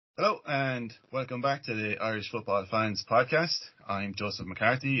Hello and welcome back to the Irish Football Fans Podcast. I'm Joseph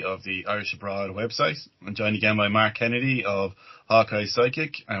McCarthy of the Irish Abroad website. I'm joined again by Mark Kennedy of Hawkeye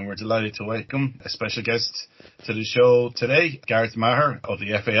Psychic, and we're delighted to welcome a special guest to the show today, Gareth Maher of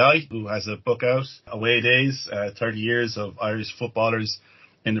the FAI, who has a book out, Away Days, 30 Years of Irish Footballers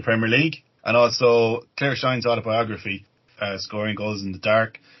in the Premier League, and also Claire Shine's autobiography, Scoring Goals in the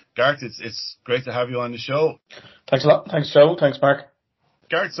Dark. Gareth, it's great to have you on the show. Thanks a lot. Thanks, Joe. Thanks, Mark.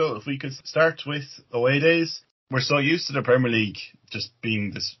 Gareth, so if we could start with Away Days. We're so used to the Premier League just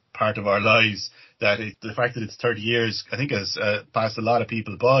being this part of our lives that the fact that it's 30 years, I think, has passed a lot of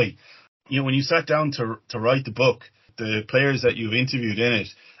people by. You know, when you sat down to write the book, the players that you've interviewed in it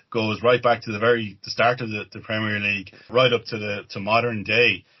goes right back to the start of the Premier League, right up to modern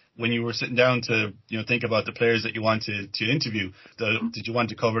day. When you were sitting down to think about the players that you wanted to interview, did you want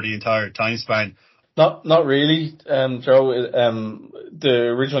to cover the entire time span? Not really, Joe. The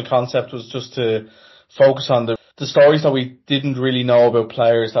original concept was just to focus on the stories that we didn't really know about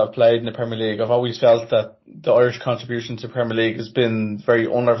players that have played in the Premier League. I've always felt that the Irish contribution to Premier League has been very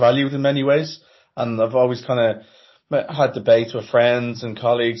undervalued in many ways, and I've always kind of had debates with friends and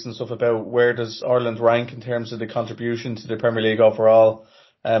colleagues and stuff about where does Ireland rank in terms of the contribution to the Premier League overall.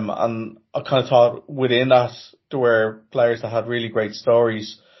 And I kind of thought within that there were players that had really great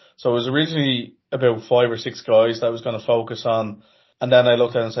stories. So it was originally about 5 or 6 guys that I was going to focus on. And then I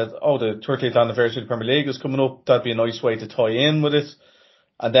looked at it and said, the 30th anniversary of the Premier League is coming up. That'd be a nice way to tie in with it.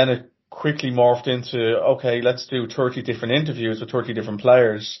 And then it quickly morphed into, okay, let's do 30 different interviews with 30 different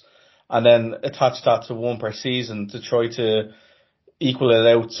players. And then attach that to one per season to try to equal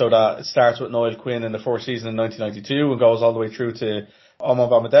it out so that it starts with Niall Quinn in the first season in 1992 and goes all the way through to Omar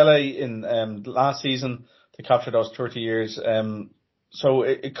Bamadele in last season to capture those 30 years. So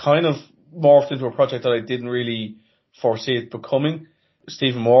it kind of morphed into a project that I didn't really foresee it becoming.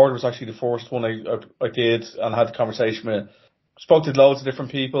 Stephen Ward was actually the first one I did and had a conversation with. Spoke to loads of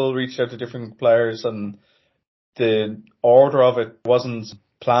different people, reached out to different players, and the order of it wasn't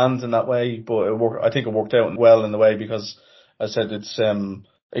planned in that way, but I think it worked out well in the way because, as I said, it's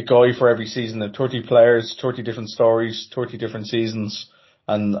a guide for every season of 30 players, 30 different stories, 30 different seasons,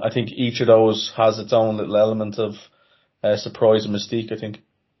 and I think each of those has its own little element of surprise and mystique, I think.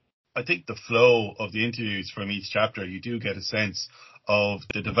 I think the flow of the interviews from each chapter, you do get a sense of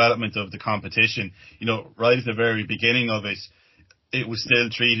the development of the competition. You know, right at the very beginning of it, it was still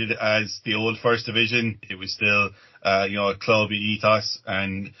treated as the old First Division. It was still, a club ethos.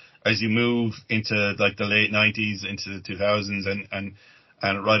 And as you move into like the late 90s, into the 2000s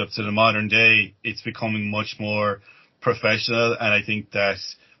and right up to the modern day, it's becoming much more professional. And I think that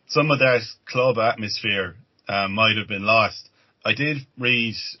some of that club atmosphere might have been lost. I did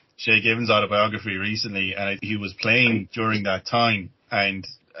read Shay Given's autobiography recently, and he was playing during that time. And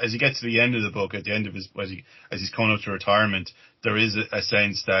as you get to the end of the book, at the end of as he's coming up to retirement, there is a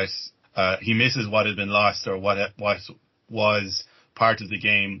sense that he misses what had been lost or what was part of the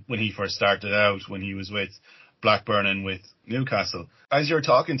game when he first started out, when he was with Blackburn and with Newcastle. As you're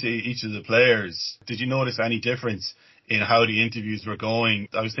talking to each of the players, did you notice any difference in how the interviews were going?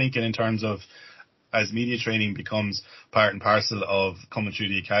 I was thinking in terms of, as media training becomes part and parcel of coming through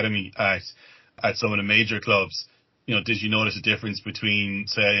the academy at some of the major clubs, did you notice a difference between,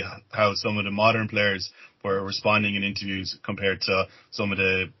 say, how some of the modern players were responding in interviews compared to some of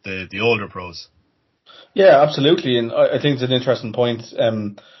the older pros? Yeah, absolutely. And I think it's an interesting point.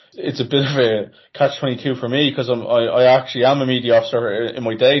 It's a bit of a catch-22 for me because I actually am a media officer in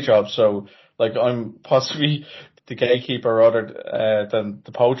my day job. So, I'm possibly the gatekeeper rather than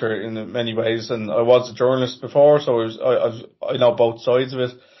the poacher in many ways. And I was a journalist before, so I know both sides of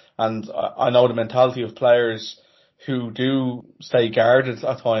it, and I know the mentality of players who do stay guarded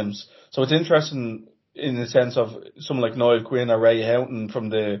at times. So it's interesting in the sense of someone like Niall Quinn or Ray Houghton from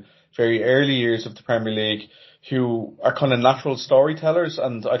the very early years of the Premier League, who are kind of natural storytellers.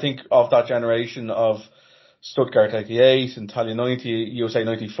 And I think of that generation of Stuttgart 88 and Italia 90, USA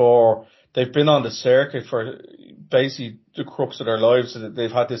 94, they've been on the circuit for basically the crux of their lives.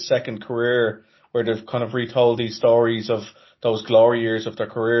 They've had this second career where they've kind of retold these stories of those glory years of their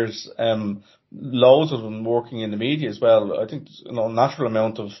careers. Loads of them working in the media as well. I think there's a natural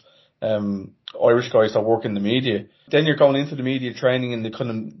amount of Irish guys that work in the media. Then you're going into the media training and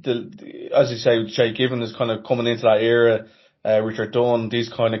as you say, Shay Given is kind of coming into that era. Richard Dunn, these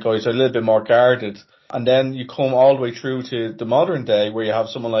kind of guys are a little bit more guarded. And then you come all the way through to the modern day where you have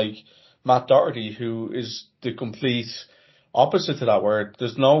someone like Matt Doherty, who is the complete opposite to that, where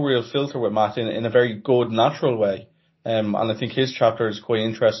there's no real filter with Matt in a very good, natural way. And I think his chapter is quite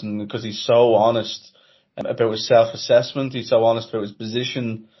interesting because he's so honest about his self-assessment. He's so honest about his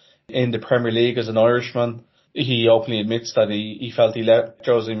position in the Premier League as an Irishman. He openly admits that he felt he let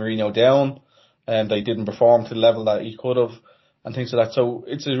Jose Mourinho down and they didn't perform to the level that he could have and things like that. So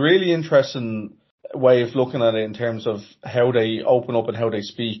it's a really interesting way of looking at it in terms of how they open up and how they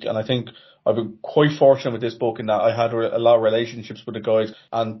speak. And I think I've been quite fortunate with this book in that I had a lot of relationships with the guys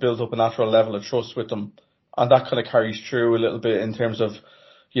and built up a natural level of trust with them. And that kind of carries through a little bit in terms of,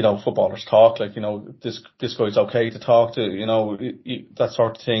 footballers talk, like, this guy's okay to talk to, that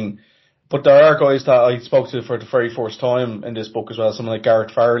sort of thing. But there are guys that I spoke to for the very first time in this book as well, someone like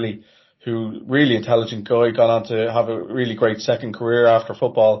Gareth Farley, who really intelligent guy, gone on to have a really great second career after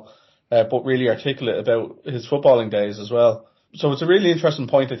football, but really articulate about his footballing days as well. So it's a really interesting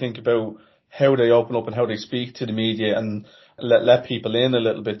point, I think, about how they open up and how they speak to the media and let people in a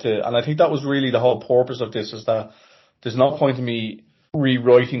little bit too. And I think that was really the whole purpose of this, is that there's no point in me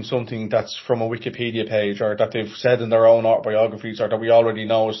rewriting something that's from a Wikipedia page or that they've said in their own autobiographies or that we already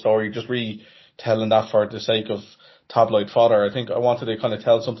know a story, just retelling that for the sake of tabloid fodder. I think I wanted to kind of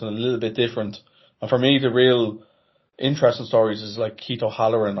tell something a little bit different. And for me, the real interesting stories is like Keith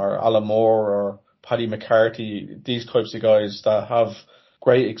O'Halloran or Alan Moore or Paddy McCarthy, these types of guys that have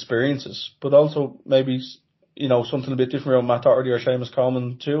great experiences, but also maybe, something a bit different around Matt Doherty or Seamus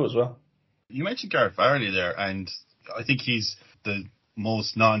Coleman too as well. You mentioned Gareth Farley there, and I think he's the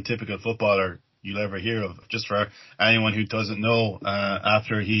most non-typical footballer you'll ever hear of. Just for anyone who doesn't know,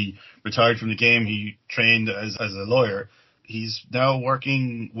 after he retired from the game, he trained as a lawyer. He's now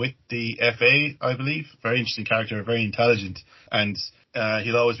working with the FA, I believe. Very interesting character, very intelligent, and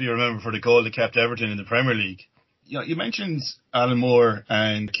he'll always be remembered for the goal that kept Everton in the Premier League. You mentioned Alan Moore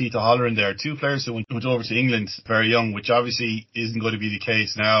and Keith O'Halloran there, two players who went over to England very young, which obviously isn't going to be the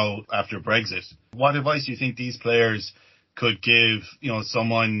case now after Brexit. What advice do you think these players could give,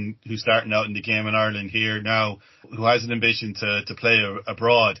 someone who's starting out in the game in Ireland here now, who has an ambition to play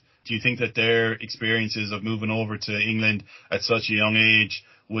abroad? Do you think that their experiences of moving over to England at such a young age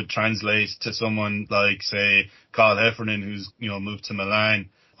would translate to someone like, say, Carl Heffernan, who's, moved to Milan,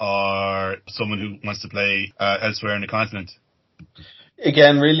 or someone who wants to play elsewhere in the continent?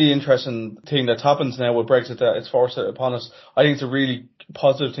 Again, really interesting thing that's happened now with Brexit, that it's forced upon us. I think it's a really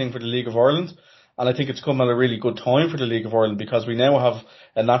positive thing for the League of Ireland. And I think it's come at a really good time for the League of Ireland, because we now have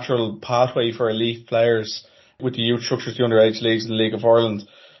a natural pathway for elite players with the youth structures, the underage leagues in the League of Ireland.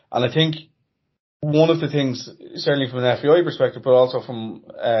 And I think one of the things, certainly from an FAI perspective, but also from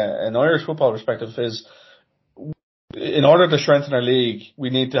an Irish football perspective, is in order to strengthen our league, we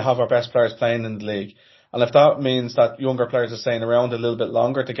need to have our best players playing in the league. And if that means that younger players are staying around a little bit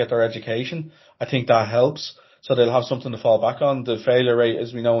longer to get their education, I think that helps. So they'll have something to fall back on. The failure rate,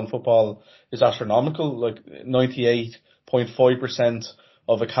 as we know in football, is astronomical. Like 98.5%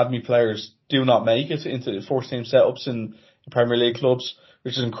 of academy players do not make it into the first team setups in the Premier League clubs,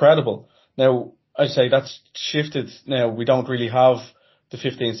 which is incredible. Now, I say that's shifted now. We don't really have the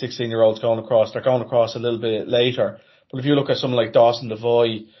 15, 16-year-olds going across. They're going across a little bit later. But if you look at someone like Dawson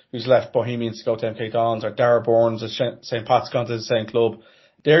Devoy, who's left Bohemians to go to MK Dons, or Dara Burns at St. Pat's gone to the same club,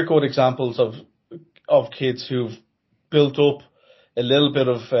 they're good examples of kids who've built up a little bit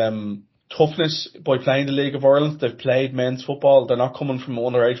of toughness by playing the League of Ireland. They've played men's football. They're not coming from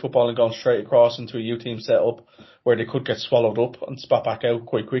underage football and going straight across into a U-team setup where they could get swallowed up and spat back out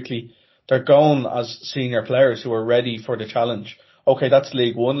quite quickly. They're going as senior players who are ready for the challenge. Okay, that's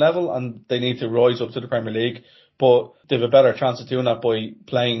League One level, and they need to rise up to the Premier League, but they have a better chance of doing that by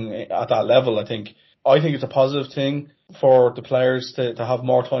playing at that level, I think. I think it's a positive thing for the players to have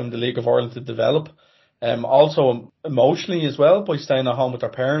more time in the League of Ireland to develop. Also emotionally as well, by staying at home with their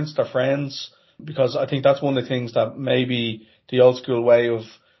parents, their friends, because I think that's one of the things that maybe the old school way of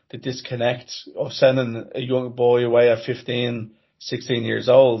the disconnect of sending a young boy away at 15, 16 years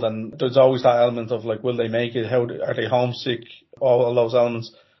old, and there's always that element of like, will they make it? How are they homesick? All those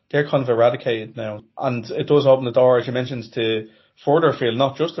elements, they're kind of eradicated now, and it does open the door, as you mentioned, to further afield,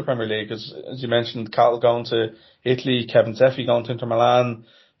 not just the Premier League, as you mentioned, Cal going to Italy, Kevin Zeffi going to Inter Milan,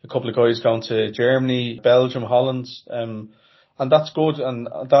 a couple of guys going to Germany, Belgium, Holland, and that's good, and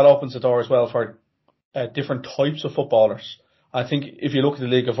that opens the door as well for different types of footballers. I think if you look at the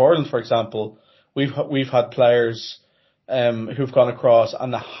League of Ireland, for example, we've had players who've gone across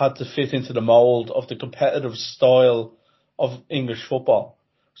and had to fit into the mould of the competitive style of English football.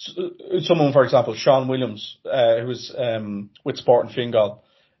 Someone, for example, Sean Williams, who was with Sporting Fingal,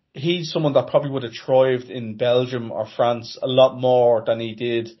 he's someone that probably would have thrived in Belgium or France a lot more than he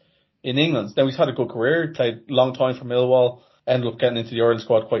did in England. Now, he's had a good career, he played a long time for Millwall, ended up getting into the Ireland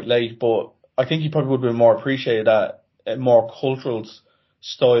squad quite late, but I think he probably would have been more appreciated at a more cultural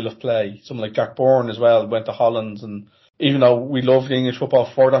style of play. Someone like Jack Bourne as well went to Holland, and even though we love the English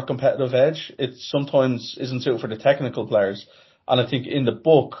football for that competitive edge, it sometimes isn't suited for the technical players. And I think in the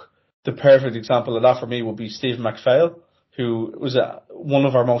book, the perfect example of that for me would be Stephen McPhail, who was one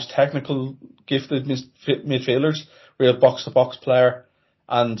of our most technical, gifted midfielders, real box-to-box player.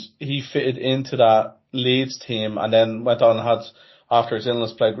 And he fitted into that Leeds team and then went on and had, after his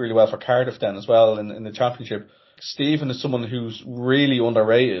illness, played really well for Cardiff then as well in the Championship. Stephen is someone who's really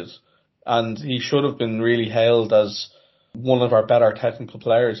underrated, and he should have been really hailed as one of our better technical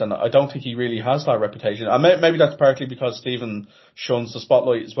players, and I don't think he really has that reputation. And maybe that's partly because Stephen shuns the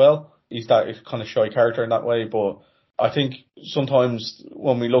spotlight as well. He's that kind of shy character in that way, but I think sometimes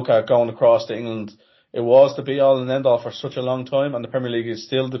when we look at going across to England, it was the be-all and end-all for such a long time, and the Premier League is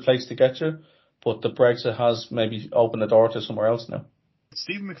still the place to get you, but the Brexit has maybe opened the door to somewhere else now.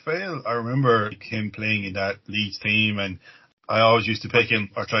 Stephen McPhail, I remember him playing in that Leeds team, and I always used to pick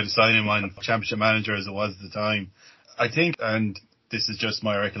him or try to sign him on Championship Manager as it was at the time. I think, and this is just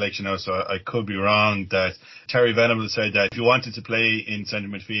my recollection now, so I could be wrong, that Terry Venables said that if you wanted to play in centre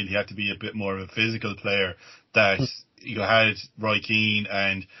midfield, he had to be a bit more of a physical player, that you had Roy Keane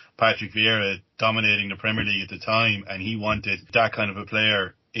and Patrick Vieira dominating the Premier League at the time, and he wanted that kind of a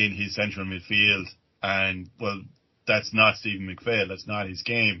player in his central midfield. And, well, that's not Stephen McPhail. That's not his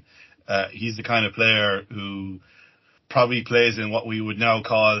game. He's the kind of player who probably plays in what we would now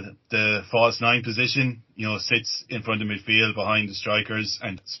call the false nine position, sits in front of midfield behind the strikers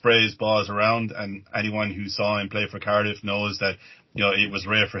and sprays balls around. And anyone who saw him play for Cardiff knows that, it was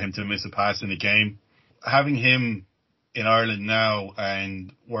rare for him to miss a pass in a game. Having him in Ireland now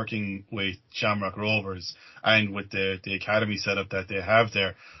and working with Shamrock Rovers and with the academy setup that they have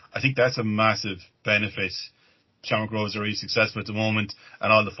there, I think that's a massive benefit. Shamrock Rovers are really successful at the moment,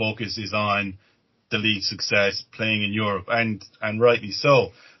 and all the focus is on the league success, playing in Europe, and rightly so.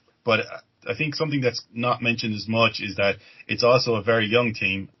 But I think something that's not mentioned as much is that it's also a very young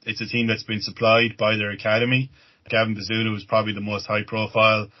team. It's a team that's been supplied by their academy. Gavin Bazunu is probably the most high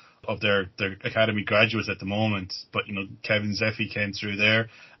profile of their academy graduates at the moment. But, Kevin Zeffy came through there,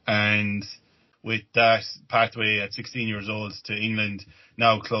 and with that pathway at 16 years old to England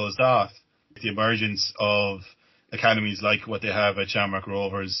now closed off, the emergence of academies like what they have at Shamrock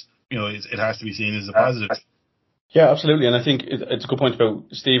Rovers, it has to be seen as a positive. Yeah, absolutely. And I think it's a good point about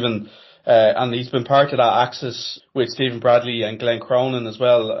Stephen. And he's been part of that axis with Stephen Bradley and Glenn Cronin as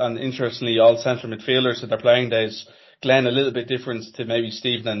well. And interestingly, all central midfielders at their playing days, Glenn a little bit different to maybe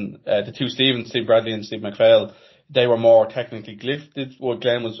Stephen and the two Stevens, Steve Bradley and Steve McPhail. They were more technically gifted. What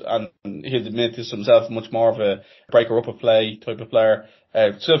Glenn was, and he'll admit this himself, much more of a breaker up of play type of player.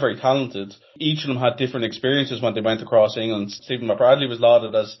 Still very talented. Each of them had different experiences when they went across England. Stephen Bradley was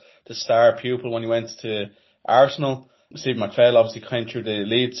lauded as the star pupil when he went to Arsenal. Stephen McPhail obviously came through the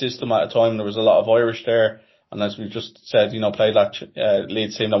Leeds system at a time. There was a lot of Irish there. And as we just said, played that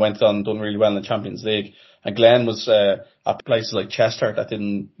Leeds team that went on and done really well in the Champions League. And Glenn was at places like Chester that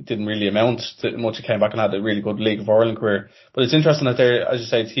didn't really amount to much. He came back and had a really good League of Ireland career. But it's interesting that they're, as you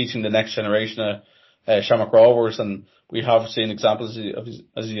say, teaching the next generation of Shamrock Rovers, and we have seen examples,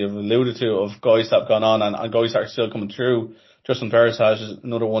 as you have alluded to, of guys that have gone on and guys that are still coming through. Justin Verisage is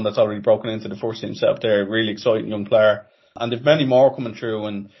another one that's already broken into the first team setup there, really exciting young player. And there've many more coming through,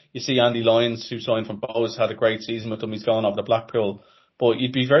 and you see Andy Lyons, who signed from Bowes, had a great season with them. He's gone off the Blackpool. But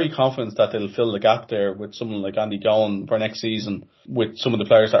you'd be very confident that they'll fill the gap there with someone like Andy Gowan for next season with some of the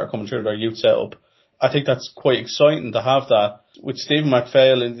players that are coming through their youth setup. I think that's quite exciting to have that. With Stephen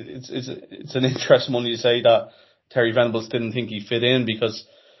McPhail, it's an interesting one you say that Terry Venables didn't think he fit in, because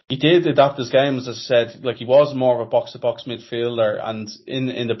he did adapt his game, as I said. Like, he was more of a box-to-box midfielder, and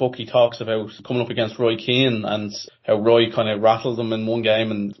in the book he talks about coming up against Roy Keane and how Roy kind of rattled him in one game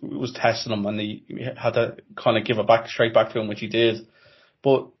and was testing him, and he had to kind of give it back straight back to him, which he did.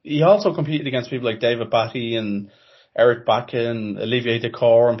 But he also competed against people like David Batty and Eric Bakke and Olivier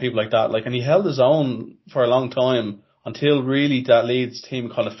Dacour and people like that. And he held his own for a long time until really that Leeds team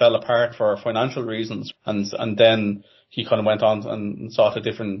kind of fell apart for financial reasons. And then he kind of went on and sought a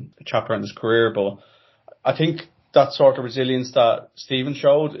different chapter in his career. But I think that sort of resilience that Stephen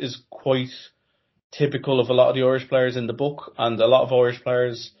showed is quite typical of a lot of the Irish players in the book, and a lot of Irish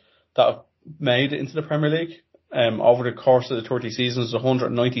players that have made it into the Premier League. Over the course of the 30 seasons,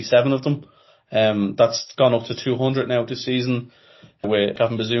 197 of them. That's gone up to 200 now this season with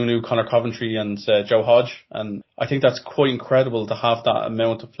Gavin Bazunu, Conor Coventry and Joe Hodge. And I think that's quite incredible to have that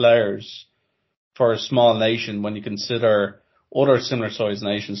amount of players for a small nation, when you consider other similar sized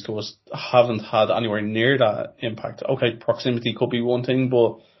nations to us haven't had anywhere near that impact. Okay, proximity could be one thing,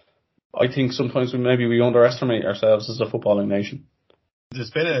 but I think sometimes we underestimate ourselves as a footballing nation.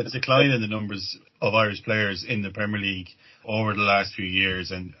 There's been a decline in the numbers of Irish players in the Premier League over the last few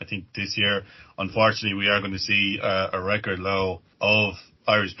years. And I think this year, unfortunately, we are going to see a record low of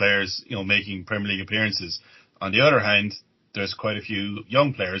Irish players, making Premier League appearances. On the other hand, there's quite a few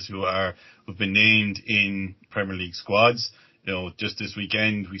young players who've been named in Premier League squads. Just this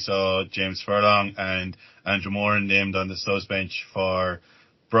weekend we saw James Furlong and Andrew Moran named on the subs bench for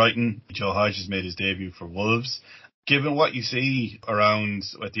Brighton. Joe Hodges made his debut for Wolves. Given what you see around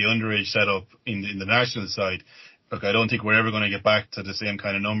with the underage setup in the national side, look, I don't think we're ever going to get back to the same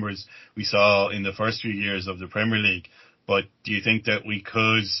kind of numbers we saw in the first few years of the Premier League. But do you think that we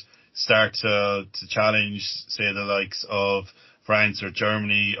could start to challenge, say, the likes of France or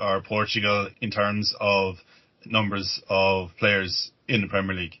Germany or Portugal in terms of numbers of players in the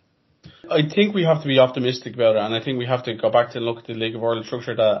Premier League? I think we have to be optimistic about it, and I think we have to go back to look at the League of Ireland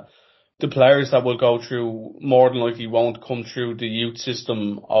structure, that the players that will go through more than likely won't come through the youth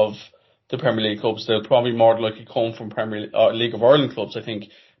system of the Premier League clubs. They'll probably more than likely come from League of Ireland clubs, I think,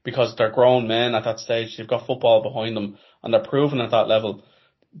 because they're grown men at that stage. They've got football behind them and they're proven at that level.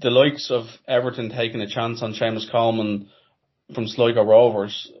 The likes of Everton taking a chance on Seamus Coleman from Sligo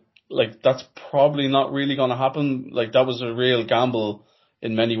Rovers, that's probably not really going to happen. That was a real gamble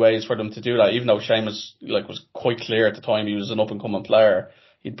in many ways for them to do that, even though Seamus was quite clear at the time he was an up and coming player.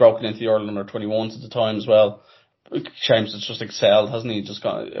 He'd broken into the Ireland under-21s at the time as well. Seamus has just excelled, hasn't he? Just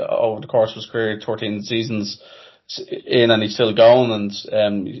got over the course of his career, 13 seasons in, and he's still going,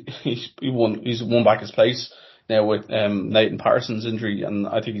 and he's won back his place now with Nathan Parsons' injury, and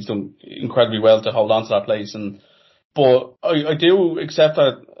I think he's done incredibly well to hold on to that place. But I do accept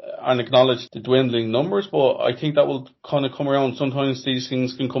that and acknowledge the dwindling numbers, but I think that will kind of come around. Sometimes these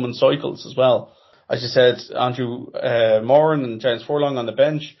things can come in cycles as well. As you said, Andrew Moran and James Furlong on the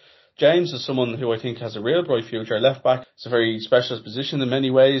bench. James is someone who I think has a real bright future. Left back, it's a very specialist position in many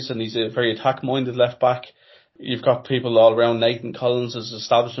ways, and he's a very attack-minded left back. You've got people all around. Nathan Collins has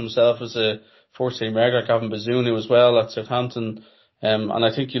established himself as a first-team regular. Gavin Bazunu as well at Southampton. And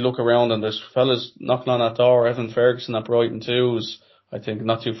I think you look around and there's fellas knocking on that door. Evan Ferguson at Brighton too, who's I think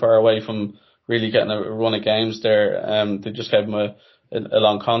not too far away from really getting a run of games there. They just gave him a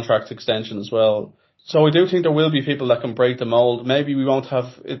long contract extension as well. So I do think there will be people that can break the mould. Maybe we won't have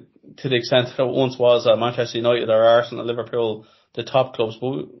it to the extent that it once was at Manchester United or Arsenal, Liverpool, the top clubs.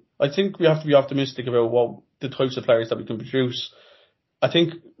 But I think we have to be optimistic about what the types of players that we can produce. I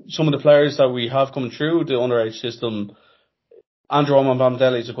think some of the players that we have come through the underage system, Andrew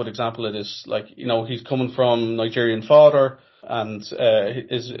Omobamidele is a good example of this. He's coming from Nigerian father and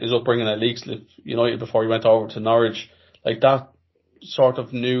his upbringing at Leeds United before he went over to Norwich. That sort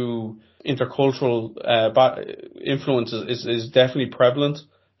of new intercultural influence is definitely prevalent.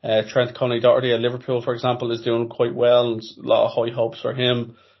 Trent Connolly-Doherty at Liverpool, for example, is doing quite well. There's a lot of high hopes for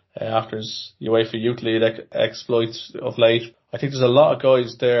him after his UEFA Youth League exploits of late. I think there's a lot of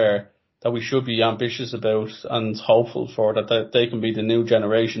guys there that we should be ambitious about and hopeful for, that they can be the new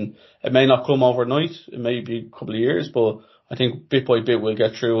generation. It may not come overnight, it may be a couple of years, but I think bit by bit we'll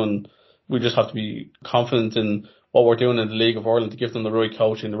get through, and we just have to be confident in what we're doing in the League of Ireland to give them the right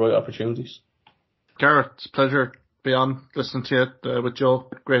coaching, the right opportunities. Gareth, it's a pleasure to be on listening to you with Joe.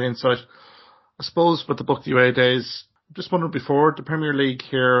 Great insight. I suppose with the Book the UA days, just wondering before the Premier League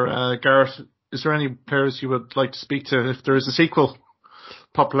here, Gareth, is there any players you would like to speak to if there is a sequel?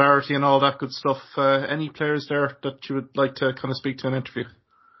 Popularity and all that good stuff. Any players there that you would like to kind of speak to in an interview?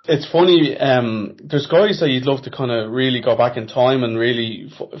 It's funny, there's guys that you'd love to kind of really go back in time and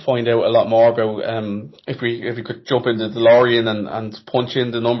really find out a lot more about. If we could jump into the DeLorean and punch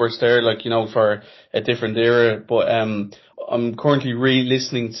in the numbers there, for a different era. But I'm currently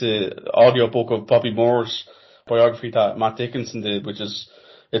re-listening to the audiobook of Bobby Moore's biography that Matt Dickinson did,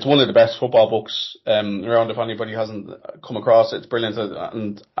 it's one of the best football books around. If anybody hasn't come across it, it's brilliant.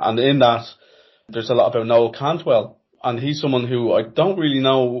 And in that, there's a lot about Noel Cantwell. And he's someone who I don't really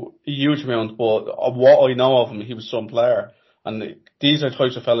know a huge amount, but of what I know of him, he was some player. And these are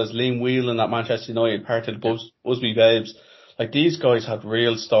types of fellas, Liam Whelan at Manchester United, part of the Busby Babes. These guys had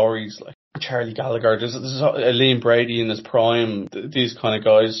real stories, like Charlie Gallagher, there's Liam Brady in his prime, these kind of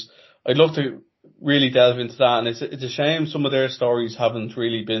guys. I'd love to really delve into that, and it's a shame some of their stories haven't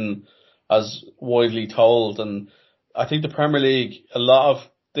really been as widely told. And I think the Premier League, a lot of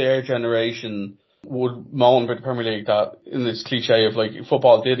their generation would moan about the Premier League that in this cliche of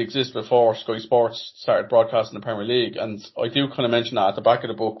football did exist before Sky Sports started broadcasting the Premier League, and I do kind of mention that at the back of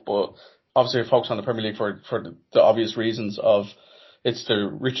the book, but obviously I focus on the Premier League for the obvious reasons of it's the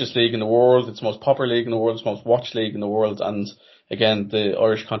richest league in the world, it's the most popular league in the world, it's the most watched league in the world, and again the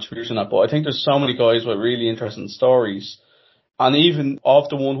Irish contribution to that. But I think there's so many guys with really interesting stories, And even of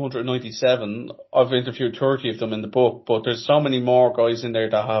the 197, I've interviewed 30 of them in the book, but there's so many more guys in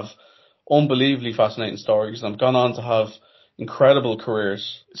there that have unbelievably fascinating stories and have gone on to have incredible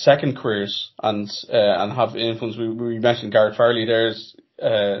careers, second careers, and have influence. We mentioned Gareth Farley there,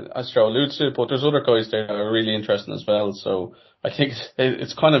 as Joe alludes to, but there's other guys there that are really interesting as well. So I think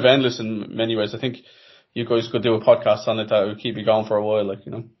it's kind of endless in many ways. I think you guys could do a podcast on it that would keep you going for a while, like,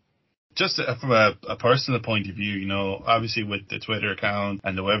 you know. Just from a personal point of view, you know, obviously with the Twitter account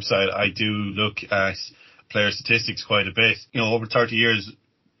and the website, I do look at player statistics quite a bit. You know, over 30 years,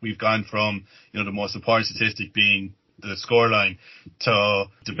 we've gone from, you know, the most important statistic being the scoreline to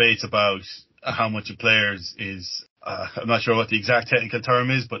debates about how much a player is, I'm not sure what the exact technical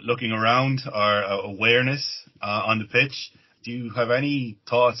term is, but looking around or awareness on the pitch. Do you have any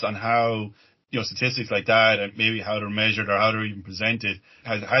thoughts on how, you know, statistics like that and maybe how they're measured or how they're even presented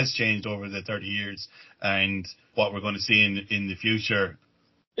has changed over the 30 years and what we're going to see in the future?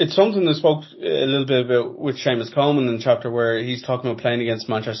 It's something I spoke a little bit about with Seamus Coleman in the chapter where he's talking about playing against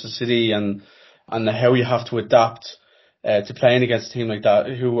Manchester City and how you have to adapt to playing against a team like that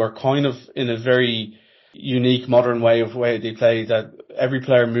who are kind of in a very unique modern way they play, that every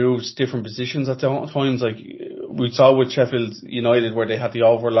player moves different positions at times. Like we saw with Sheffield United where they had the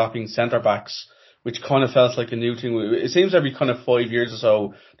overlapping centre backs, which kind of felt like a new thing. It seems every kind of 5 years or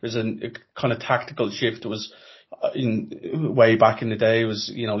so there's a kind of tactical shift. It was way back in the day, it was,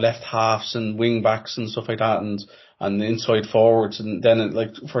 you know, left halves and wing backs and stuff like that, and inside forwards, and then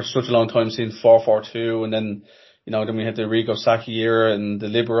like for such a long time seeing 4-4-2, and then, you know, then we had the Rigo Sacchi era and the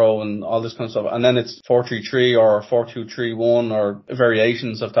Libero and all this kind of stuff. And then it's 4-3-3 or 4-2-3-1 or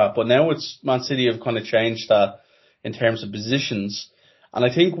variations of that. But now it's Man City have kind of changed that in terms of positions. And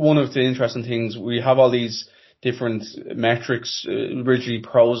I think one of the interesting things, we have all these different metrics, originally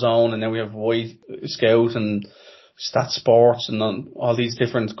Pro Zone, and then we have White Scout and Stat Sports and all these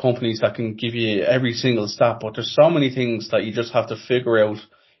different companies that can give you every single stat. But there's so many things that you just have to figure out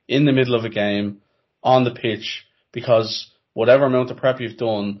in the middle of a game on the pitch, because whatever amount of prep you've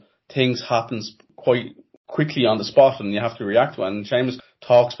done, things happens quite quickly on the spot and you have to react to it. And Seamus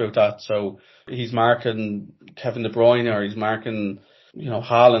talks about that. So he's marking Kevin De Bruyne or he's marking, you know,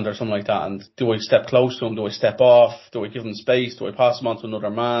 Haaland or something like that. And do I step close to him? Do I step off? Do I give him space? Do I pass him on to another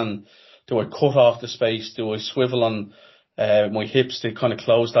man? Do I cut off the space? Do I swivel on my hips to kind of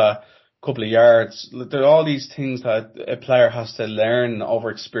close that couple of yards? There are all these things that a player has to learn over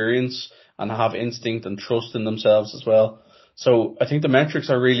experience and have instinct and trust in themselves as well. So I think the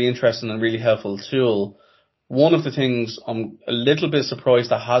metrics are really interesting and really helpful tool. One of the things I'm a little bit surprised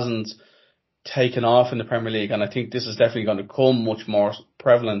that hasn't taken off in the Premier League, and I think this is definitely going to become much more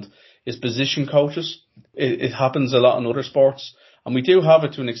prevalent, is position coaches. It happens a lot in other sports, and we do have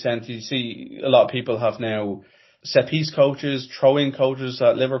it to an extent. You see a lot of people have now set-piece coaches, throw-in coaches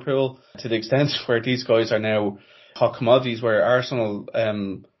at Liverpool, to the extent where these guys are now hot commodities, where Arsenal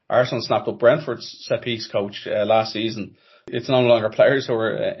snapped up Brentford's set-piece coach last season. It's no longer players who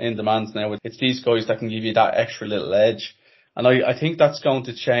are in demand now. It's these guys that can give you that extra little edge. And I think that's going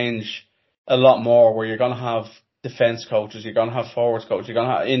to change a lot more, where you're going to have defence coaches, you're going to have forwards coaches, you're going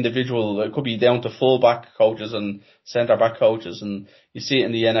to have individual, it could be down to full-back coaches and centre-back coaches. And you see it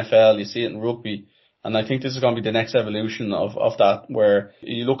in the NFL, you see it in rugby. And I think this is going to be the next evolution of that, where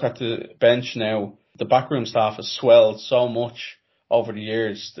you look at the bench now, the backroom staff has swelled so much over the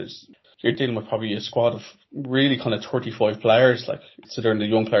years. You're dealing with probably a squad of really kind of 35 players, like considering the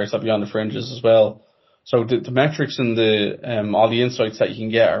young players that be on the fringes as well. So the metrics and all the insights that you can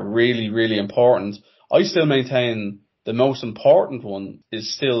get are really, really important. I still maintain the most important one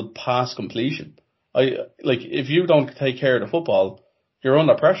is still pass completion. If you don't take care of the football, you're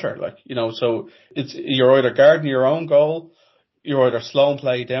under pressure, so you're either guarding your own goal, you're either slowing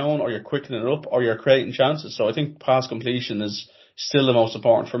play down, or you're quickening it up, or you're creating chances. So I think pass completion is still the most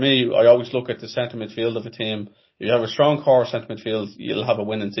important for me. I always look at the centre midfield of a team. If you have a strong core centre midfield, you'll have a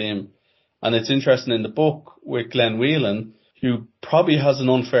winning team. And it's interesting in the book with Glenn Whelan, who probably has an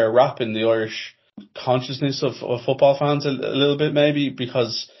unfair rap in the Irish consciousness of football fans a little bit, maybe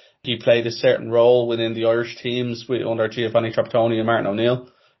because he played a certain role within the Irish teams under Giovanni Trapattoni and Martin O'Neill.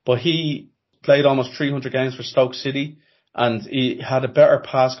 But he played almost 300 games for Stoke City, and he had a better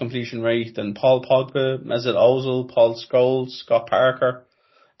pass completion rate than Paul Pogba, Mesut Ozil, Paul Scholes, Scott Parker,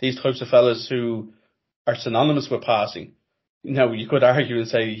 these types of fellas who are synonymous with passing. Now, you could argue and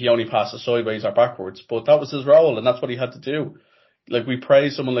say he only passes sideways or backwards, but that was his role, and that's what he had to do. Like, we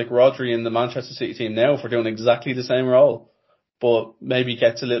praise someone like Rodri in the Manchester City team now for doing exactly the same role, but maybe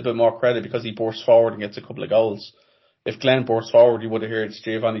gets a little bit more credit because he bursts forward and gets a couple of goals. if Glenn burst forward, you would have heard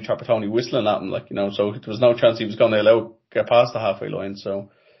Giovanni Trapattoni whistling at him, like, you know, so there was no chance he was going to allow get past the halfway line.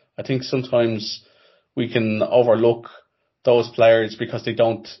 So I think sometimes we can overlook those players because they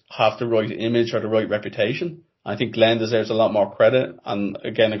don't have the right image or the right reputation. I think Glenn deserves a lot more credit. And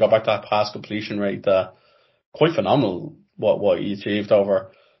again, I go back to that pass completion rate, quite phenomenal what he achieved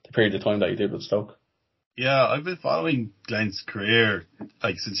over the period of time that he did with Stoke. Yeah, I've been following Glenn's career,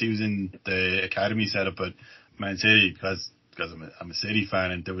 like, since he was in the academy setup at Man City, because I'm a City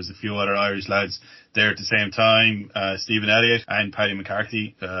fan, and there was a few other Irish lads there at the same time, Stephen Elliott and Paddy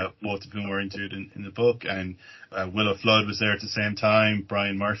McCarthy, both of whom were interviewed in the book, and Willow Flood was there at the same time,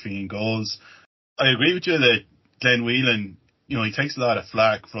 Brian Murphy in goals. I agree with you that Glenn Whelan, you know, he takes a lot of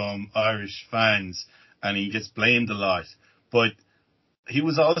flack from Irish fans, and he gets blamed a lot, but he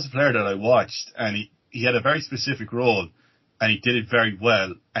was always a player that I watched, and he had a very specific role, and he did it very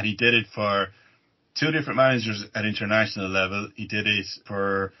well, and he did it for two different managers at international level. He did it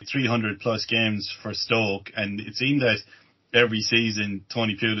for 300 plus games for Stoke, and it seemed that every season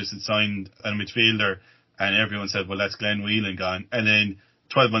Tony Pulis had signed a midfielder, and everyone said, well, that's Glenn Whelan gone. And then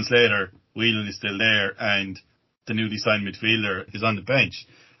 12 months later, Whelan is still there, and the newly signed midfielder is on the bench.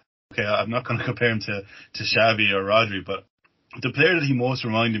 Okay, I'm not going to compare him to Xavi or Rodri, but the player that he most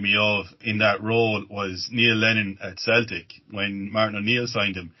reminded me of in that role was Neil Lennon at Celtic when Martin O'Neill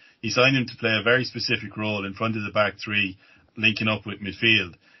signed him. He signed him to play a very specific role in front of the back three, linking up with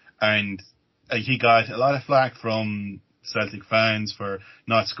midfield. And he got a lot of flack from Celtic fans for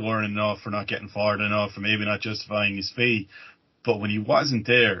not scoring enough, for not getting forward enough, for maybe not justifying his fee. But when he wasn't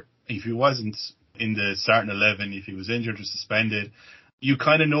there, if he wasn't in the starting 11, if he was injured or suspended, you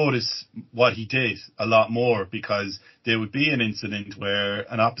kind of notice what he did a lot more, because there would be an incident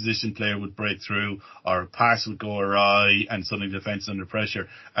where an opposition player would break through or a pass would go awry and suddenly the defence is under pressure.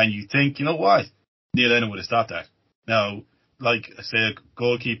 And you think, you know what? Neil Lennon would have stopped that. Now, like I say,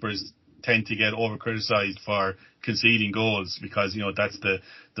 goalkeepers tend to get over-criticised for conceding goals because, you know, that's the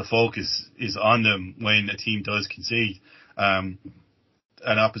focus is on them when a team does concede.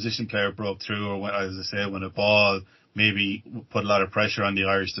 An opposition player broke through, or when, as I say, when a ball maybe put a lot of pressure on the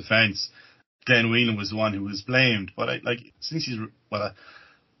Irish defence, Glenn Whelan was the one who was blamed. But I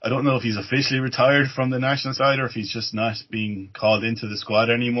don't know if he's officially retired from the national side or if he's just not being called into the squad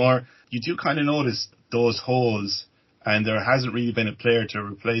anymore. You do kind of notice those holes, and there hasn't really been a player to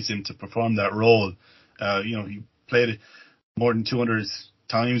replace him to perform that role. You know, he played more than 200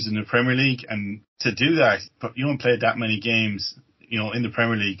 times in the Premier League, and to do that, you don't play that many games, you know, in the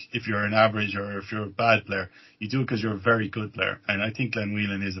Premier League if you're an average or if you're a bad player. You do it because you're a very good player, and I think Glenn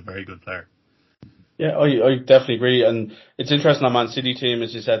Whelan is a very good player. Yeah, I definitely agree, and it's interesting on Man City team,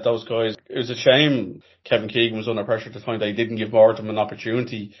 as you said, those guys, it was a shame Kevin Keegan was under pressure to find they didn't give more of them an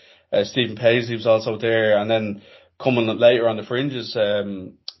opportunity. Stephen Paisley was also there, and then coming later on the fringes,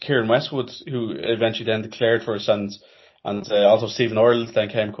 Kieran Westwood, who eventually then declared for us, and also Stephen Earle then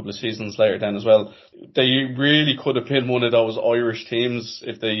came a couple of seasons later then as well. They really could have been one of those Irish teams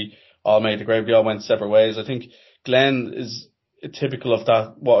if they all made the grade. They all went separate ways. I think Glenn is typical of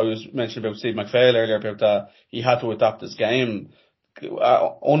that, what I was mentioning about Steve McPhail earlier, about that he had to adapt his game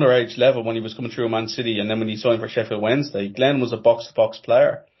at underage level when he was coming through Man City, and then when he signed for Sheffield Wednesday, Glenn was a box-to-box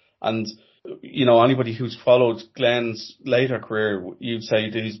player. And, you know, anybody who's followed Glenn's later career, you'd say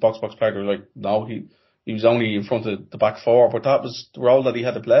that he's a box-to-box player. They're like, no, he was only in front of the back four, but that was the role that he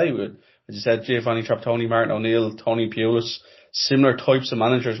had to play with. As you said, Giovanni Trapattoni, Martin O'Neill, Tony Pulis, similar types of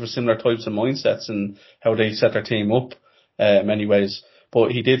managers with similar types of mindsets and how they set their team up in many ways.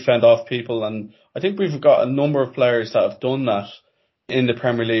 But he did fend off people, and I think we've got a number of players that have done that in the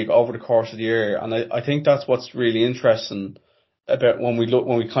Premier League over the course of the year, and I think that's what's really interesting about when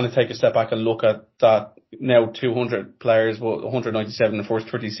we kind of take a step back and look at that now 200 players, but 197 in the first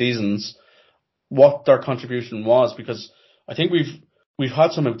 30 seasons, what their contribution was, because I think we've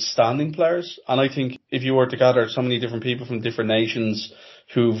had some outstanding players, and I think if you were to gather so many different people from different nations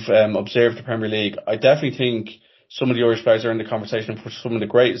who've observed the Premier League, I definitely think some of the Irish players are in the conversation for some of the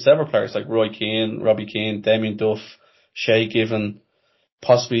greatest ever players, like Roy Keane, Robbie Keane, Damien Duff, Shay Given,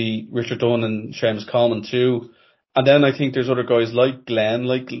 possibly Richard Dunn and Seamus Coleman too. And then I think there's other guys like Glenn,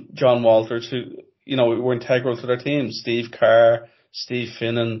 like John Walters, who, you know, were integral to their team. Steve Carr, Steve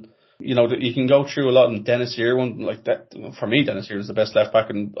Finnan. You know, you can go through a lot, and Dennis Irwin, like that. For me, Dennis Irwin is the best left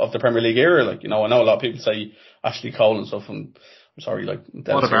back of the Premier League era. Like, you know, I know a lot of people say Ashley Cole and stuff, and I'm sorry, like Dennis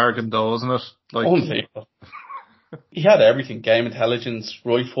what a bargain though, isn't it? Like, unbelievable. He had everything: game intelligence,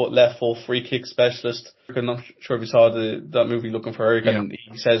 right foot, left foot, free kick specialist. I'm not sure if you saw that movie Looking for Eric, and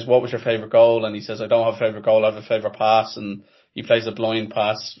he says, "What was your favourite goal?" And he says, "I don't have a favourite goal, I have a favourite pass." And he plays a blind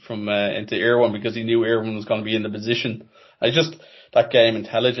pass from into Irwin because he knew Irwin was going to be in the position. That game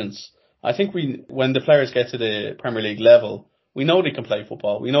intelligence. I think when the players get to the Premier League level, we know they can play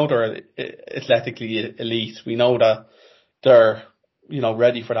football. We know they're athletically elite. We know that they're,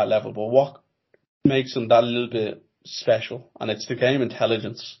 ready for that level. But what makes them that little bit special? And it's the game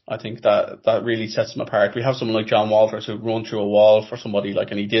intelligence. I think that really sets them apart. We have someone like John Walters who run through a wall for somebody,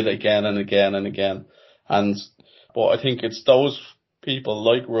 and he did it again and again and again. But I think it's those people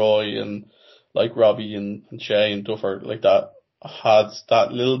like Roy and like Robbie and Shay and Duffer that had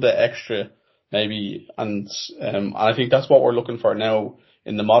that little bit extra maybe, and I think that's what we're looking for now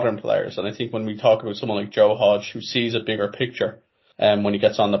in the modern players. And I think when we talk about someone like Joe Hodge, who sees a bigger picture, when he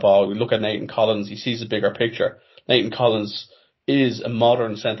gets on the ball, we look at Nathan Collins, he sees a bigger picture. Nathan Collins is a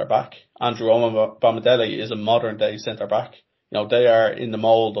modern centre back. Andrew Bamidele is a modern day centre back. They are in the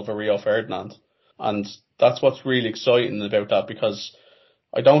mould of a Rio Ferdinand, and that's what's really exciting about that, because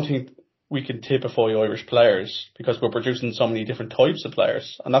I don't think we can typify Irish players because we're producing so many different types of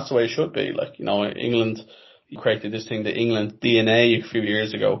players, and that's the way it should be. England created this thing, the England DNA, a few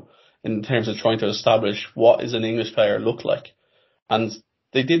years ago, in terms of trying to establish what does an English player look like, and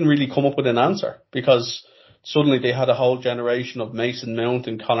they didn't really come up with an answer, because suddenly they had a whole generation of Mason Mount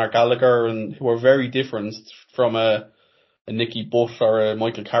and Conor Gallagher, and who were very different from a Nicky Butt or a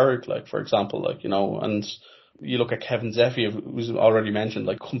Michael Carrick, for example, and you look at Kevin Zeffie, who's already mentioned,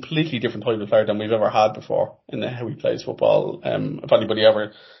 completely different type of player than we've ever had before in how he plays football. If anybody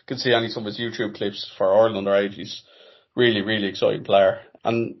ever could see some of his YouTube clips for Ireland or he's really, really exciting player.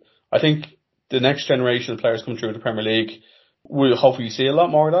 And I think the next generation of players coming through the Premier League, we'll hopefully see a lot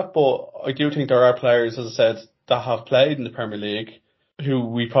more of that. But I do think there are players, as I said, that have played in the Premier League who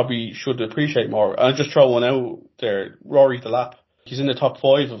we probably should appreciate more. I'll just throw one out there, Rory Delap. He's in the top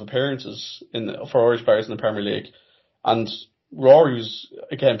 5 of appearances for Irish players in the Premier League. And Rory was,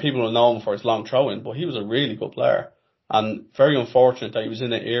 again, people will know him for his long throw-in, but he was a really good player. And very unfortunate that he was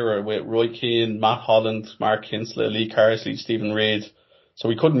in an era with Roy Keane, Matt Holland, Mark Kinsler, Lee Carsley, Stephen Reid. So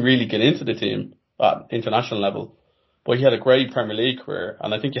he couldn't really get into the team at international level. But he had a great Premier League career.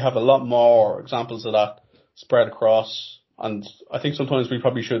 And I think you have a lot more examples of that spread across. And I think sometimes we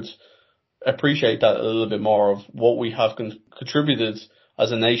probably should appreciate that a little bit more, of what we have contributed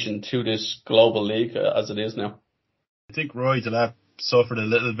as a nation to this global league as it is now. I think Roy Delap suffered a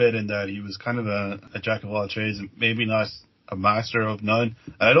little bit in that he was kind of a jack of all trades and maybe not a master of none.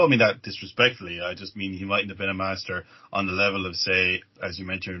 And I don't mean that disrespectfully. I just mean he mightn't have been a master on the level of, say, as you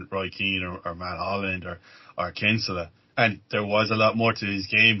mentioned, Roy Keane or Matt Holland or Kinsella. And there was a lot more to his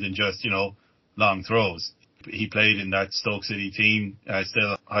game than just, long throws. He played in that Stoke City team,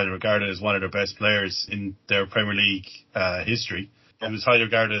 still highly regarded as one of their best players in their Premier League history. He was highly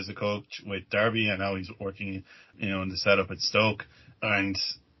regarded as a coach with Derby, and now he's working, in the setup at Stoke. And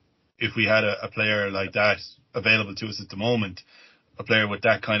if we had a player like that available to us at the moment, a player with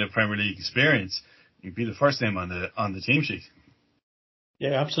that kind of Premier League experience, he'd be the first name on the team sheet.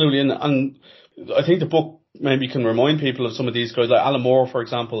 Yeah, absolutely. And I think the book maybe can remind people of some of these guys, like Alan Moore, for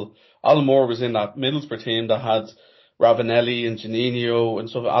example. Alan Moore was in that Middlesbrough team that had Ravanelli and Janino and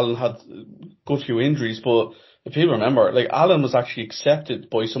stuff. Alan had a good few injuries, but if people remember, Alan was actually accepted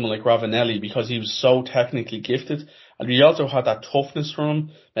by someone like Ravanelli because he was so technically gifted. And he also had that toughness from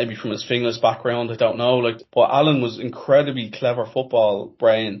him, maybe from his Finglas background, I don't know. But Alan was incredibly clever football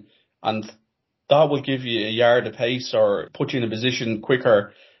brain, and that will give you a yard of pace or put you in a position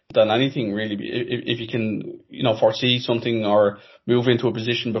quicker than anything, really, if you can, foresee something or move into a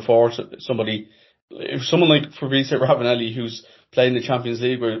position before somebody. If someone like Fabrizio Ravanelli, who's playing the Champions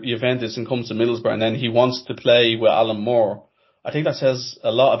League with Juventus and comes to Middlesbrough, and then he wants to play with Alan Moore, I think that says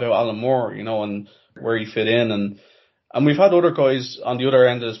a lot about Alan Moore, and where he fit in. And we've had other guys on the other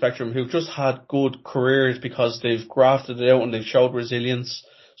end of the spectrum who've just had good careers because they've grafted it out and they've showed resilience.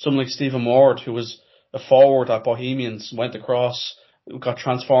 Someone like Stephen Ward, who was a forward at Bohemians, went across, got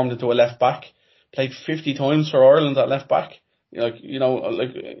transformed into a left back, played 50 times for Ireland at left back.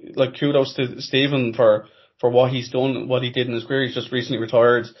 Kudos to Stephen for what he's done, what he did in his career. He's just recently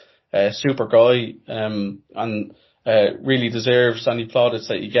retired, super guy, and really deserves any plaudits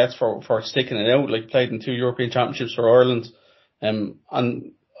that he gets for sticking it out. Played in 2 European Championships for Ireland, and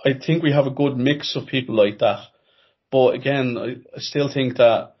I think we have a good mix of people like that. But again, I still think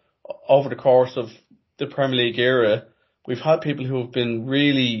that over the course of the Premier League era, we've had people who have been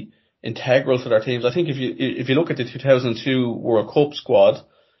really integral to their teams. I think if you look at the 2002 World Cup squad,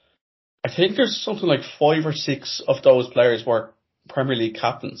 I think there's something like 5 or 6 of those players were Premier League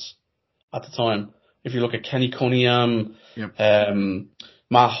captains at the time. If you look at Kenny Cunningham, yep.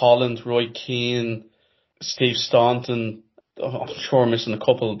 Matt Holland, Roy Keane, Steve Staunton, I'm sure I'm missing a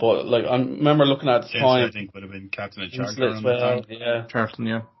couple, but like I remember looking at the James, time. I think, would have been captain of Kingsley Charter as around that well, time. yeah. Charlton,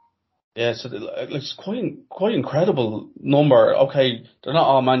 yeah. Yeah, so it's quite incredible number. Okay, they're not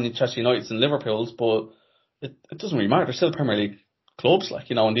all Manchester Uniteds and Liverpool's, but it doesn't really matter. They're still Premier League clubs, like,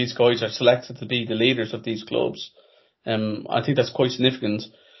 you know, and these guys are selected to be the leaders of these clubs. I think that's quite significant.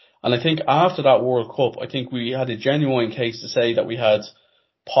 And I think after that World Cup, I think we had a genuine case to say that we had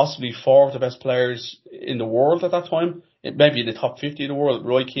possibly four of the best players in the world at that time. It maybe in the top 50 of the world.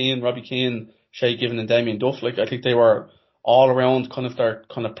 Roy Keane, Robbie Keane, Shay Given and Damien Duff. Like, I think they were all around kind of their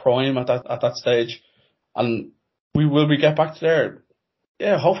kind of prime at that stage. And will we get back to there?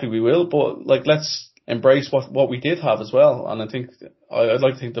 Yeah, hopefully we will. But like, let's embrace what we did have as well. And I think I'd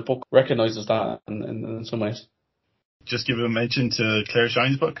like to think the book recognises that in some ways. Just give a mention to Claire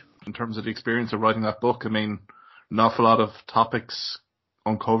Shine's book. In terms of the experience of writing that book, I mean, an awful lot of topics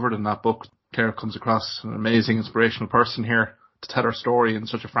uncovered in that book. Claire comes across an amazing, inspirational person here to tell her story in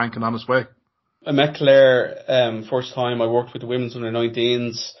such a frank and honest way. I met Claire first time I worked with the women's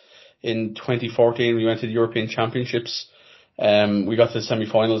under-19s in 2014. We went to the European Championships. We got to the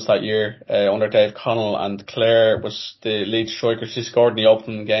semi-finals that year under Dave Connell, and Claire was the lead striker. She scored in the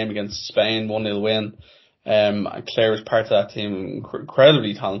opening game against Spain, 1-0 win. And Claire was part of that team,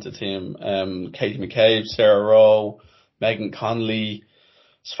 incredibly talented team. Katie McCabe, Sarah Rowe, Megan Connolly,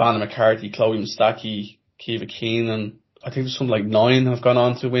 Savannah McCarthy, Chloe Mustaki, Kiva Keenan. I think there's something like 9 have gone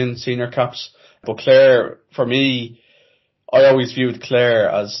on to win senior caps. But Claire, for me, I always viewed Claire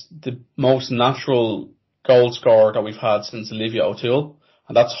as the most natural goal scorer that we've had since Olivia O'Toole.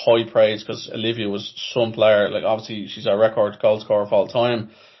 And that's high praise, because Olivia was some player. Like, obviously she's our record goal scorer of all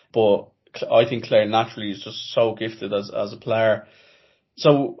time, but I think Claire naturally is just so gifted as a player.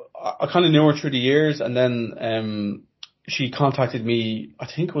 So I kind of knew her through the years, and then she contacted me, I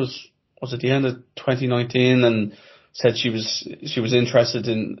think it was at the end of 2019, and said she was interested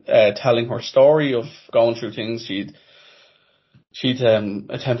in telling her story of going through things. She'd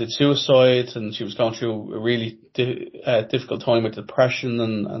attempted suicide, and she was going through a really difficult time with depression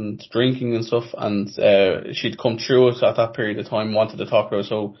and drinking and stuff, and she'd come through it at that period of time, wanted to talk about it.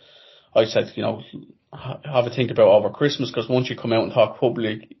 So I said, you know, have a think about over Christmas, because once you come out and talk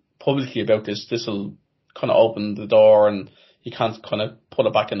publicly about this will kind of open the door, and you can't kind of put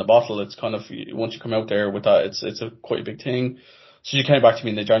it back in the bottle. It's kind of, once you come out there with that, it's a quite a big thing. So she came back to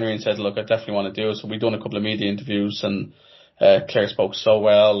me in the January and said, look, I definitely want to do it. So we've done a couple of media interviews, and Claire spoke so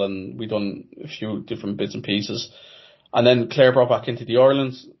well, and we've done a few different bits and pieces. And then Claire brought back into the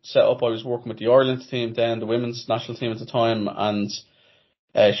Ireland setup. I was working with the Ireland team then, the women's national team at the time, and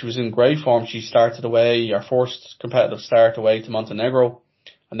she was in great form. She started away, our first competitive start away to Montenegro.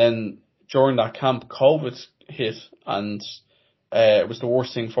 And then during that camp, COVID hit, and it was the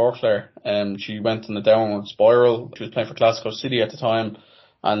worst thing for Claire. She went in a downward spiral. She was playing for Glasgow City at the time,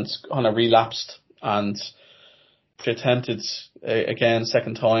 and kind of relapsed, and she attempted again,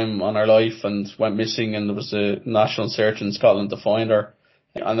 second time on her life, and went missing, and there was a national search in Scotland to find her.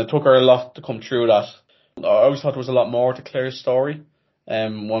 And it took her a lot to come through that. I always thought there was a lot more to Claire's story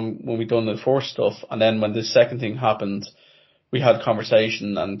when we done the first stuff, and then when the second thing happened, we had a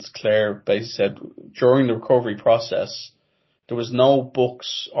conversation, and Claire basically said during the recovery process there was no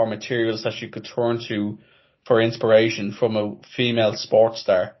books or materials that she could turn to for inspiration from a female sports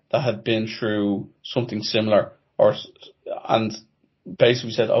star that had been through something similar, and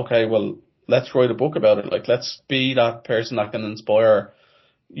basically said, okay, well, let's write a book about it. Like, let's be that person that can inspire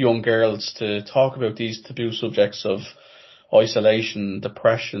young girls to talk about these taboo subjects of isolation,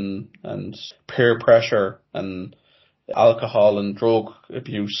 depression, and peer pressure, and alcohol and drug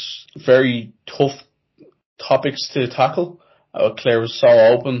abuse. Very tough topics to tackle. Claire was so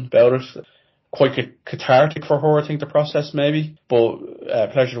open about it. Quite cathartic for her, I think, the process maybe, but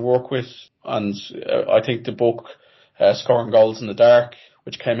pleasure to work with. And I think the book, Scoring Goals in the Dark,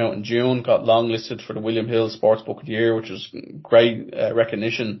 which came out in June, got longlisted for the William Hill Sports Book of the Year, which was great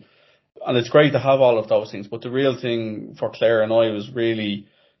recognition. And it's great to have all of those things, but the real thing for Claire and I was really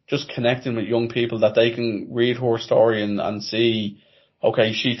just connecting with young people, that they can read her story and see,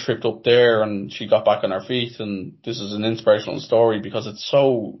 okay, she tripped up there and she got back on her feet, and this is an inspirational story, because it's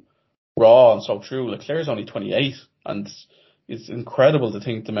so raw and so true. Like, Claire's only 28, and it's incredible to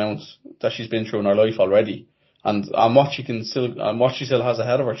think the amount that she's been through in her life already, and what she still has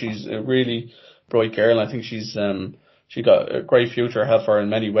ahead of her. She's a really bright girl, and I think she got a great future ahead for her in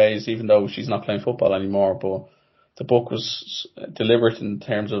many ways, even though she's not playing football anymore. But the book was deliberate in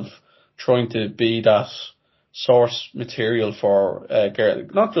terms of trying to be that source material for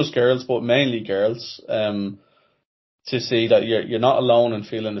not just girls, but mainly girls, to see that you're not alone in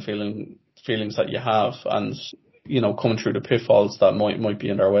feeling the feelings that you have. And coming through the pitfalls that might be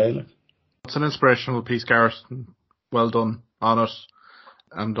in their way. Like. It's an inspirational piece, Gareth. Well done on it.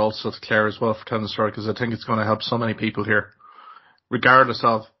 And also to Claire as well for telling the story, because I think it's going to help so many people here, regardless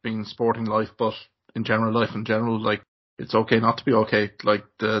of being sporting life, but in general life in general, like, it's okay not to be okay. Like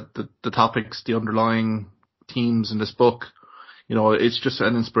the topics, the underlying themes in this book, it's just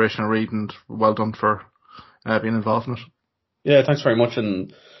an inspirational read, and well done for being involved in it. Yeah, thanks very much.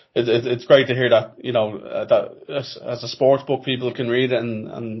 And it's great to hear that, that as a sports book, people can read it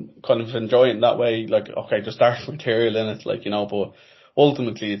and kind of enjoy it in that way. Like, okay, just there's material in it, like, but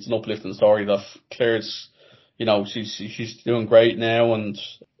ultimately it's an uplifting story that Claire's, she's doing great now, and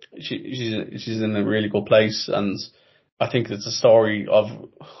she's in a really good place. And I think it's a story of,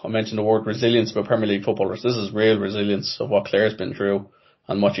 I mentioned the word resilience about Premier League footballers. This is real resilience of what Claire's been through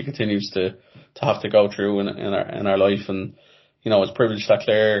and what she continues to have to go through in our life. And, it's a privilege that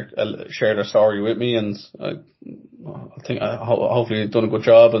Claire shared her story with me, and I think hopefully I've done a good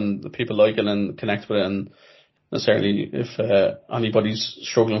job and the people like it and connect with it. And certainly if anybody's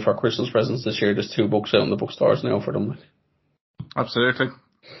struggling for Christmas presents this year, there's 2 books out in the bookstores now for them. Absolutely.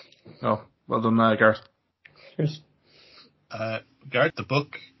 Oh, well done, Gareth. Cheers. Gareth, the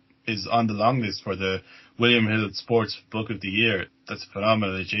book is on the long list for the William Hill Sports Book of the Year. That's a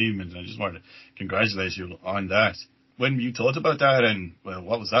phenomenal achievement, and I just want to congratulate you on that. When you thought about that, and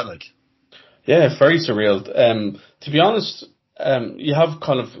what was that like? Yeah, very surreal. To be honest, you have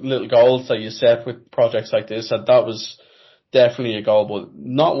kind of little goals that you set with projects like this, and that was definitely a goal, but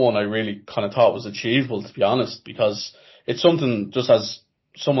not one I really kind of thought was achievable, to be honest, because it's something, just as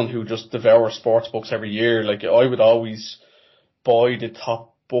someone who just devours sports books every year, like I would always buy the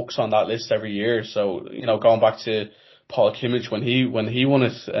top books on that list every year. So, going back to Paul Kimmage when he won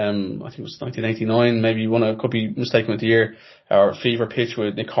it, I think it was 1989, maybe he won it, could be mistaken with the year, or Fever Pitch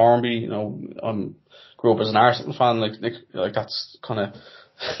with Nick Hornby. Grew up as an Arsenal fan, like that's kind of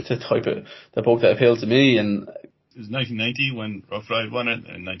the book that appealed to me. And it was 1990 when Rough Ride won it,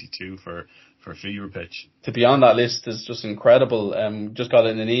 and 92 for Fever Pitch. To be on that list is just incredible. Just got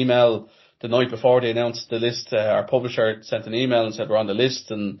in an email the night before they announced the list. Our publisher sent an email and said we're on the list,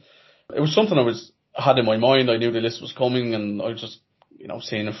 and it was something I had in my mind. I knew the list was coming, and I was just,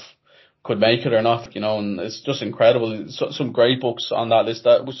 seeing if could make it or not, and it's just incredible. Some great books on that list.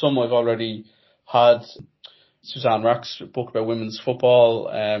 That was some I've already had. Suzanne Rack's book about women's football,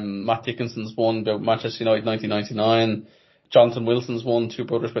 Matt Dickinson's one about Manchester United 1999, Jonathan Wilson's one, Two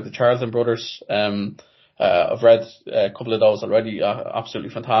Brothers by the Charlton Brothers. I've read a couple of those already,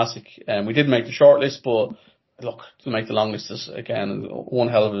 absolutely fantastic. We didn't make the short list, but look, to make the long list is, again, one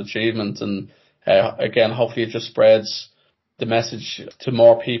hell of an achievement. And again, hopefully it just spreads the message to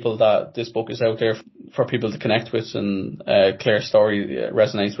more people that this book is out there for people to connect with, and Claire's story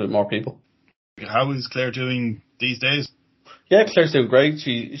resonates with more people. How is Claire doing these days? Yeah, Claire's doing great.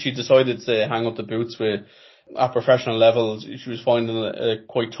 She decided to hang up the boots at professional level. She was finding it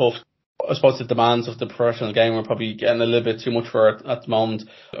quite tough. I suppose the demands of the professional game were probably getting a little bit too much for her at the moment.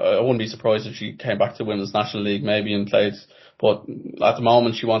 I wouldn't be surprised if she came back to Women's National League maybe and played. But at the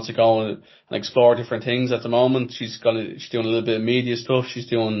moment, she wants to go and explore different things. At the moment, she's doing a little bit of media stuff. She's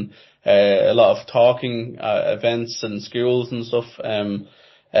doing a lot of talking events and schools and stuff,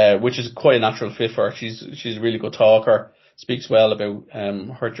 which is quite a natural fit for her. She's a really good talker. Speaks well about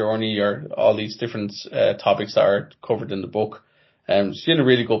her journey or all these different topics that are covered in the book. She's in a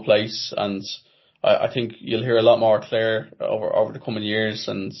really good place, and I think you'll hear a lot more of Claire over the coming years,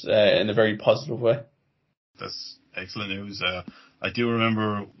 and in a very positive way. That's excellent news. I do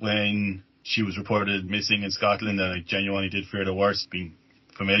remember when she was reported missing in Scotland, and I genuinely did fear the worst, being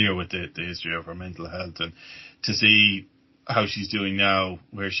familiar with the history of her mental health, and to see how she's doing now,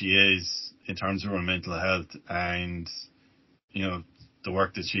 where she is in terms of her mental health, and the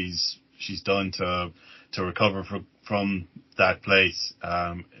work that she's done to recover from that place.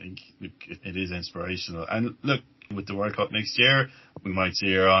 It is inspirational. And look, with the World Cup next year, we might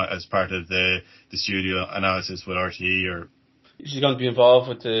see her as part of the studio analysis with RTE. Or she's going to be involved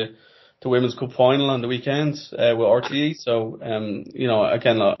with the Women's Cup final on the weekend with RTE. So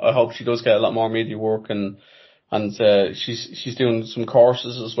again, I hope she does get a lot more media work, and she's doing some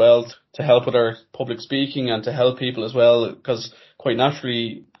courses as well to help with her public speaking and to help people as well, because quite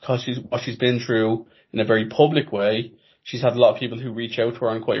naturally, because she's been through in a very public way, she's had a lot of people who reach out to her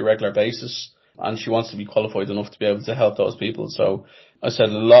on quite a regular basis, and she wants to be qualified enough to be able to help those people. So I said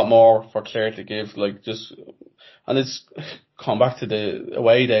a lot more for Claire to give, and it's come back to the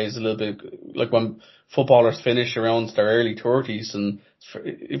away days a little bit, like when footballers finish around their early 30s, and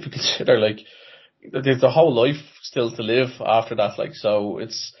if you consider they've the whole life still to live after that, so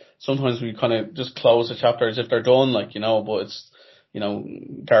it's sometimes we kind of just close the chapter as if they're done, like, but it's,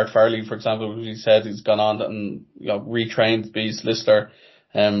 Gareth Farley, for example, he said he's gone on and, retrained to be solicitor.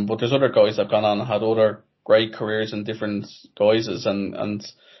 But there's other guys that have gone on and had other great careers in different guises, and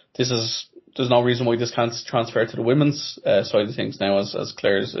there's no reason why this can't transfer to the women's side of things now, as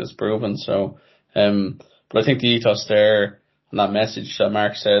Claire is proven. So, but I think the ethos there and that message that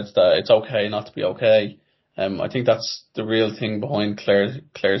Mark said, that it's okay not to be okay. I think that's the real thing behind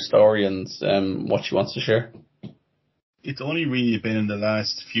Claire's story and what she wants to share. It's only really been in the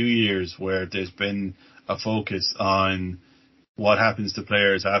last few years where there's been a focus on what happens to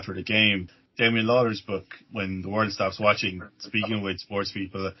players after the game. Damien Lawler's book, When the World Stops Watching, speaking with sports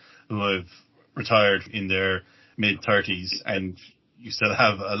people who have retired in their mid-30s, and you still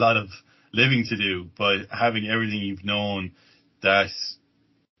have a lot of living to do, but having everything you've known, that,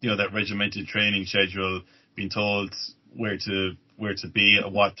 that regimented training schedule, being told where to be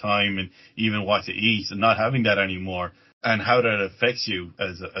at what time and even what to eat, and not having that anymore, and how that affects you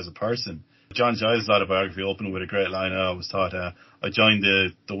as a person. John Giles' autobiography opened with a great line. I always thought, I joined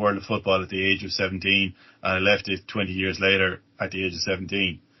the world of football at the age of 17, and I left it 20 years later at the age of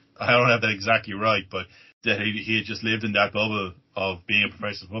 17. I don't have that exactly right, but that he had just lived in that bubble of being a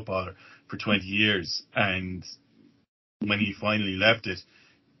professional footballer for 20 years, and when he finally left it,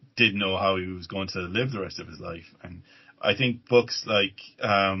 didn't know how he was going to live the rest of his life. And I think books like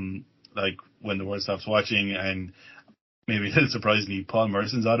When the World Stops Watching, and maybe a little surprisingly Paul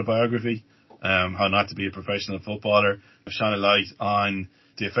Merson's autobiography, How Not to Be a Professional Footballer, have shone a light on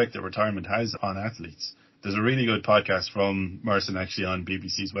the effect that retirement has on athletes. There's a really good podcast from Merson actually on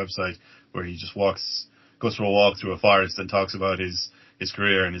BBC's website where he just goes for a walk through a forest and talks about his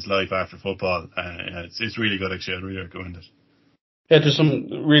career and his life after football. It's really good actually. I'd really recommend it. Yeah, there's some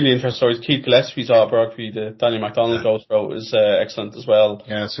really interesting stories. Keith Gillespie's autobiography, the Daniel MacDonald goes through, is excellent as well.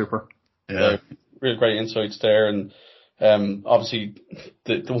 Yeah, super. Yeah. Real great insights there. And obviously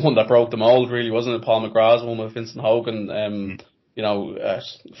the one that broke the mold really, wasn't it? Paul McGrath's one with Vincent Hogan.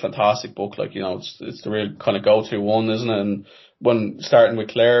 Fantastic book. Like, it's the real kind of go-to one, isn't it? And when starting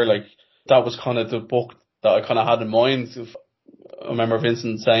with Claire, like, that was kind of the book that I kind of had in mind. I remember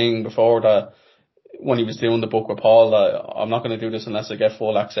Vincent saying before that when he was doing the book with Paul, that I'm not going to do this unless I get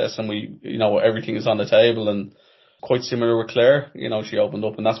full access and everything is on the table. And quite similar with Claire, she opened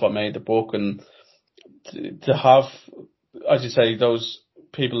up, and that's what made the book. And to have, as you say, those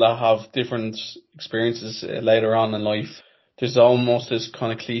people that have different experiences later on in life, there's almost this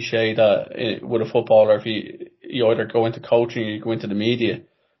kind of cliche that with a footballer, if you either go into coaching or you go into the media,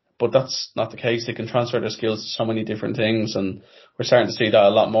 but that's not the case. They can transfer their skills to so many different things, and we're starting to see that a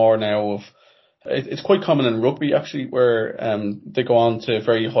lot more now. It's quite common in rugby actually, where they go on to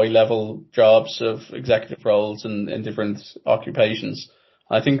very high level jobs of executive roles in different occupations.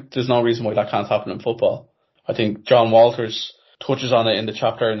 I think there's no reason why that can't happen in football. I think John Walters touches on it in the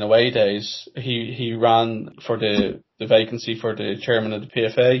chapter in the away days. He ran for the vacancy for the chairman of the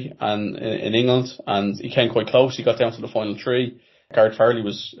PFA and in England, and he came quite close. He got down to the final three. Gareth Farley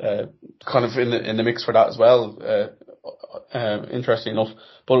was kind of in the mix for that as well. Interesting enough,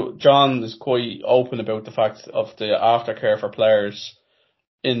 but John is quite open about the fact of the aftercare for players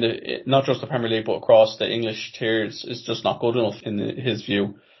in not just the Premier League but across the English tiers is just not good enough in his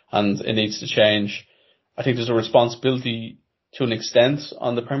view, and it needs to change. I think there's a responsibility to an extent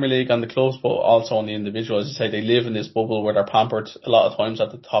on the Premier League and the clubs, but also on the individual. As you say, they live in this bubble where they're pampered a lot of times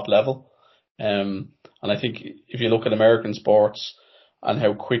at the top level. And I think if you look at American sports and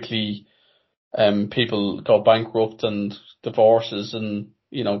how quickly people go bankrupt and divorces and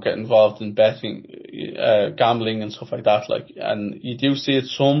get involved in betting, gambling and stuff like that, and you do see it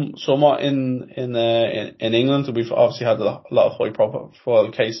somewhat in England. We've obviously had a lot of high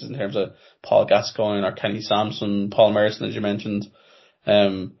profile cases in terms of Paul Gascoigne or Kenny Sampson, Paul Merson, as you mentioned,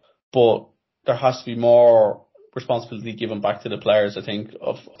 but there has to be more responsibility given back to the players, I think,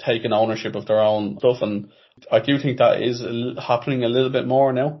 of taking ownership of their own stuff, and I do think that is happening a little bit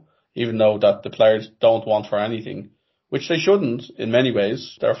more now, even though that the players don't want for anything, which they shouldn't in many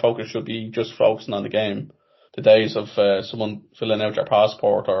ways. Their focus should be just focusing on the game. The days of someone filling out their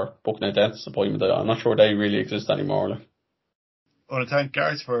passport or booking a dentist appointment, I'm not sure they really exist anymore. I want to thank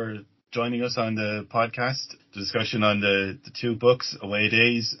Gareth for joining us on the podcast. The discussion on the two books, Away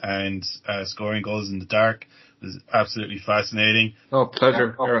Days and Scoring Goals in the Dark, was absolutely fascinating. Oh,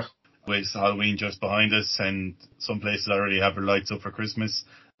 pleasure, Gareth. With Halloween just behind us, and some places already have their lights up for Christmas.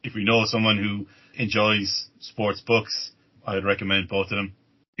 If we know someone who enjoys sports books, I would recommend both of them.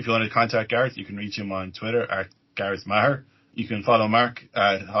 If you want to contact Gareth, you can reach him on Twitter at Gareth Maher, You can follow Mark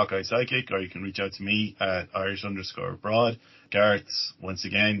at Hawkeye Psychic, or you can reach out to me at Irish_abroad. Gareth, once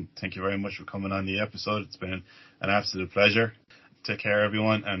again, thank you very much for coming on the episode. It's been an absolute pleasure. Take care,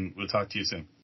 everyone, and we'll talk to you soon.